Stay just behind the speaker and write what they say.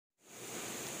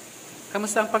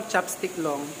Kamusta ang pag-chopstick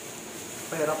long?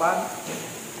 Pahirapan.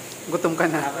 Gutom ka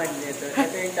na.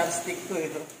 Ito yung chopstick ko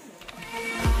ito.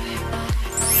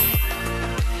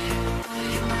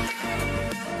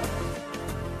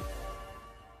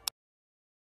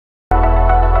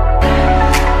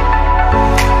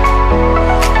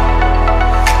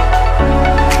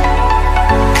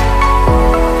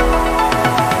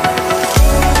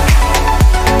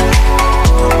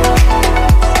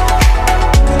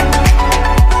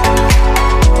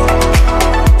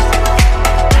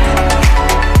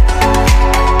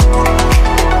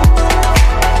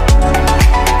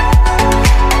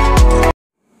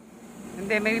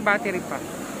 May battery pa.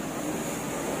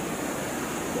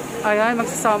 Ayan,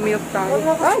 magsasamyot tayo.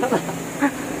 Ay!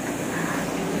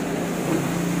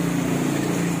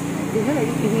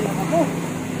 Ihilang ako.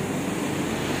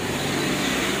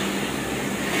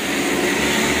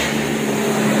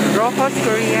 Ricourgeous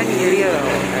Korean grill.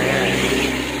 Ayan.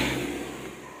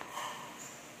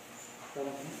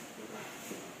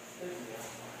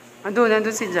 Andun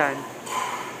si Jan.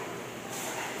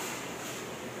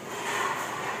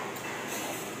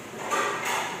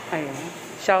 Ayan.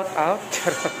 Shout out.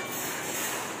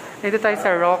 Dito tayo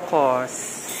sa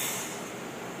Ricourgeous.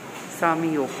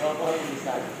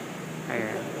 SAMGYEOPSAL.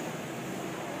 Ayan.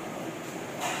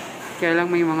 Kaya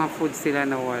lang may mga food sila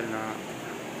na wala.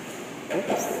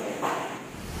 Oops.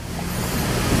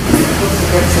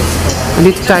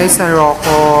 Dito tayo sa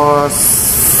Ricourgeous.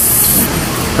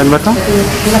 Saan ba ito?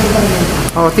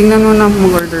 Oh, tingnan mo na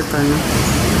mag-order ka na.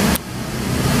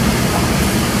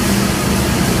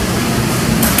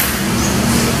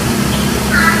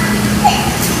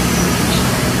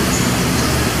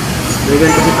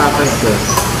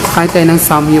 Kain tayo ng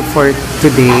samgyup for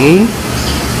today.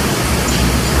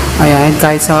 Ayan,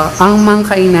 kahit sa ang mga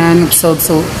kainan, so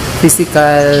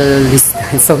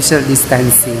social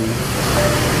distancing.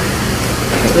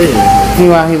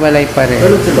 Hiwa-hiwalay pa rin.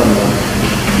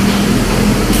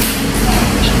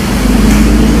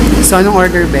 So, anong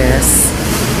order, Bes?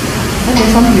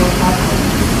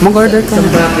 Mag-order ka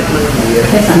na.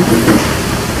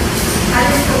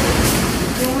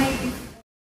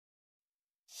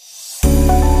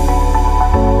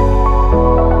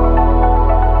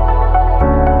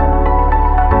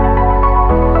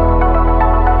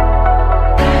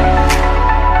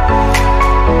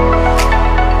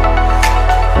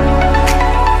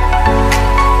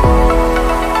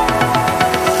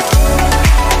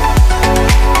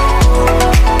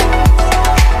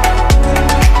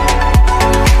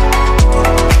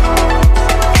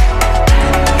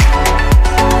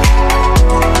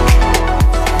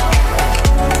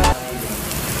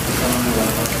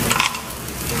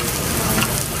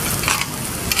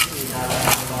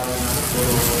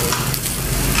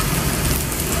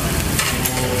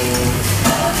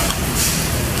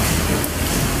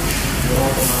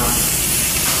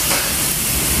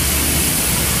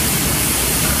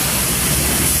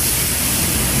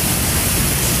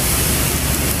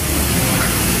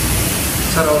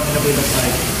 Sarap na bilang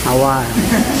tayo. Awan.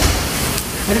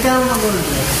 Ano ka naman magulo?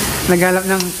 Naghalap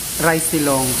ng rice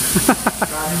silong.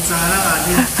 Kanin sana,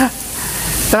 kanin.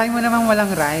 Try mo naman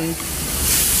walang rice.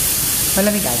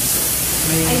 Malamig agad.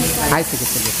 Ay, sige.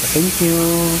 Thank you.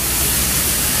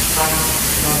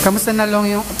 Kamusta na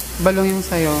yung balong yung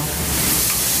sayo?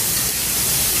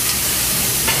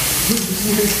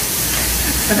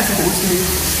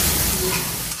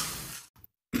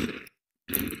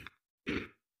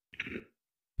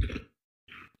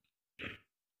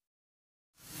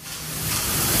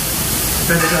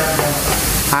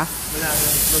 Ha?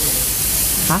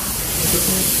 Ha?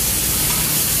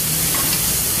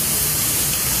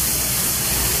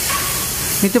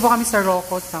 Dito po kami sa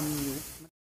Ricourgeous SAMGYEOPSAL.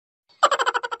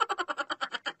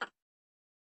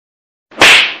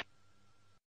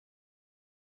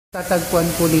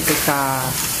 Tatagpuan po dito sa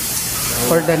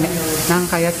ng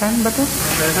Kayasan ba to?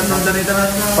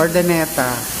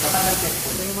 Ordaneta.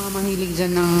 So, yung mga mahilig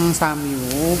dyan ng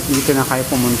SAMGYEOP, dito na kayo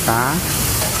pumunta.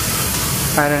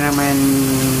 Para naman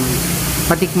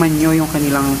matikman nyo yung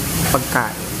kanilang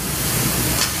pagkain.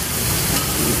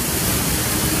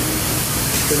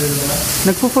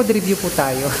 Nagpo-food review po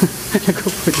tayo.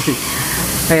 Nagpo-food review.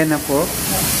 Ayan na po.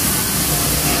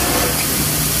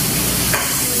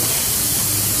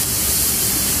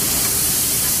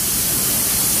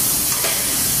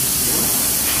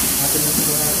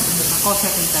 Ako,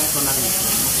 second time ko lang ito.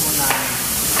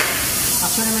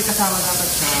 Actually, may kasama dapat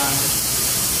sa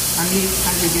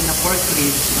unlimited na pork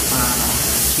ribs at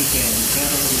chicken.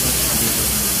 Pero hindi ko sa dito.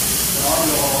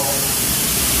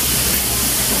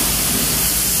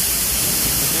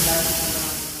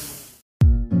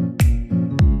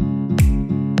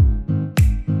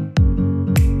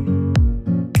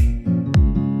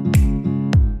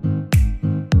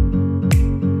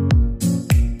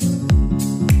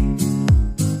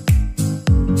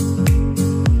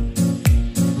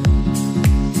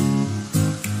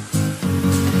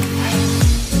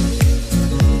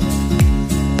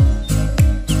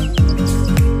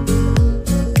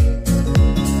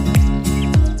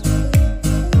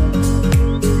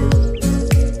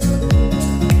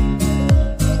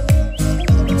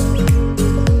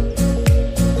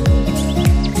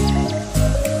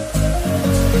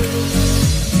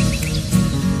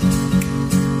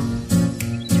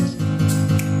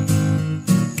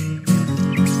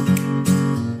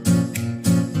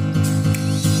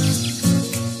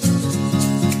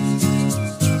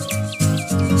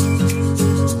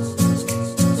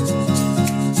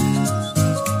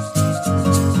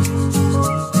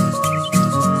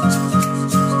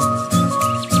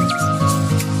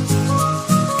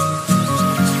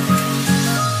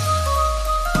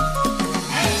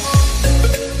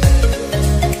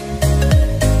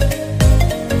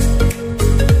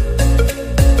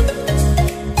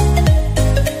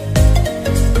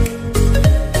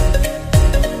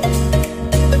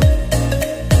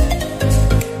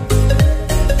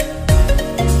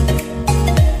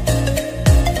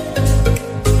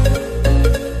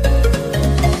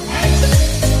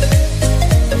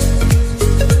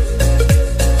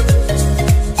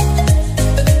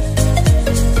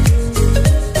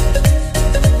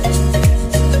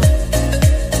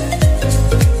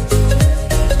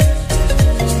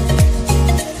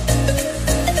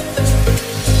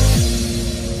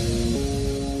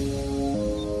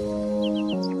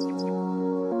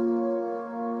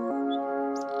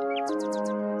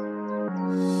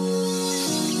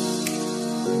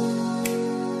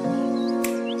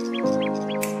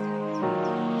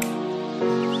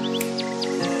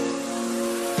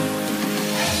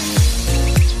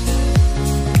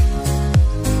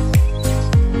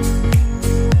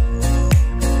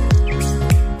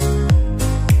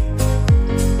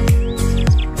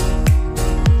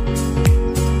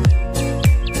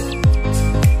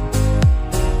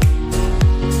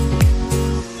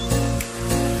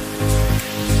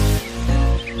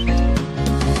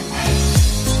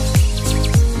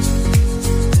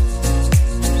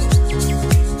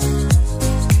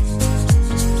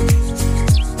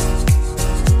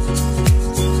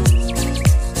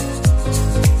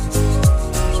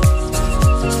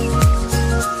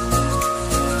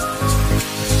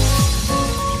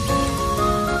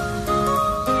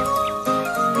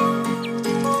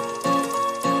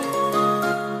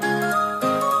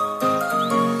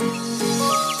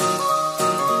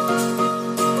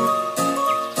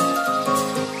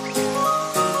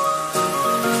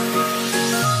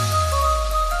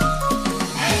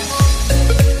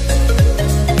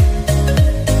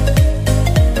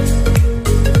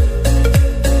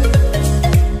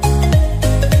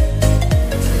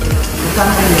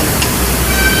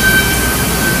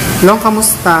 Long,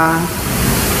 kamusta?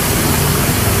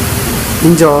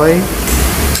 Enjoy?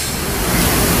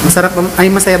 Masarap ba, ay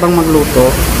masaya bang magluto?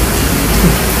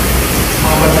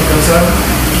 Mga batang sir,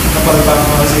 napalitan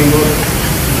mga siguro.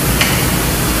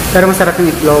 Pero masarap yung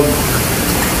itlog.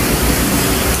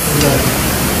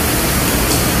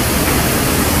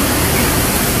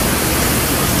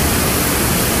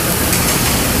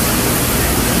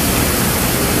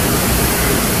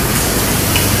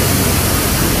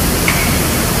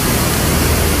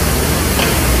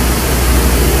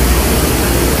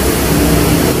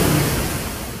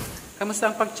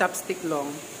 Kamusta ang pag-chopstick, Long?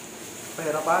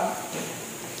 Pahirapan.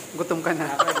 Gutom ka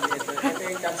na. Ito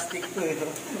yung chopstick ko eh.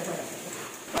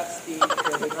 Chopstick.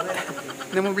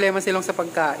 Namumblema silong sa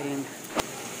pagkain.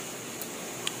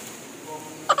 Kung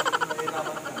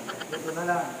mahirapan ka, ito na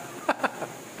lang.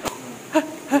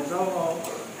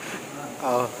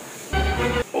 Oh.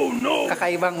 Oh no!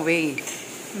 Kakaibang way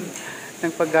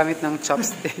ng paggamit ng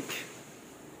chopstick.